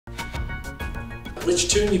Which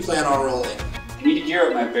tune you plan on rolling? I need to gear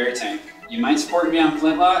up my bear tank. You mind supporting me on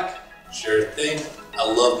Flintlock? Sure thing. I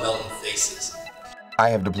love melting faces. I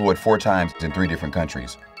have deployed 4 times in 3 different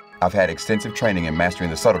countries. I've had extensive training in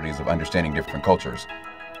mastering the subtleties of understanding different cultures.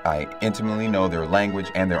 I intimately know their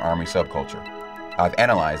language and their army subculture. I've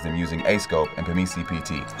analyzed them using A-Scope and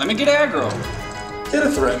PME-CPT. Let me get aggro. Get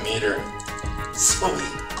a threat meter. Sweet.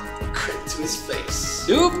 Crit to his face.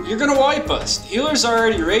 Dude, you're gonna wipe us. The healer's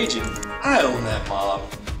already raging. I own that mob.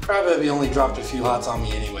 Crybaby only dropped a few hots on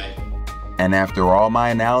me anyway. And after all my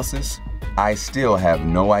analysis, I still have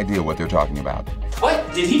no idea what they're talking about.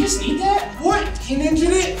 What? Did he just need that? What? He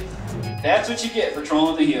ninja'd it? That's what you get for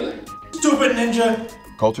trolling the healer. Stupid ninja.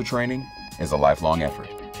 Culture training is a lifelong effort.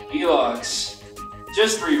 Elox.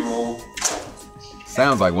 Just reroll.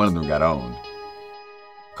 Sounds like one of them got owned.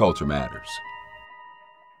 Culture matters.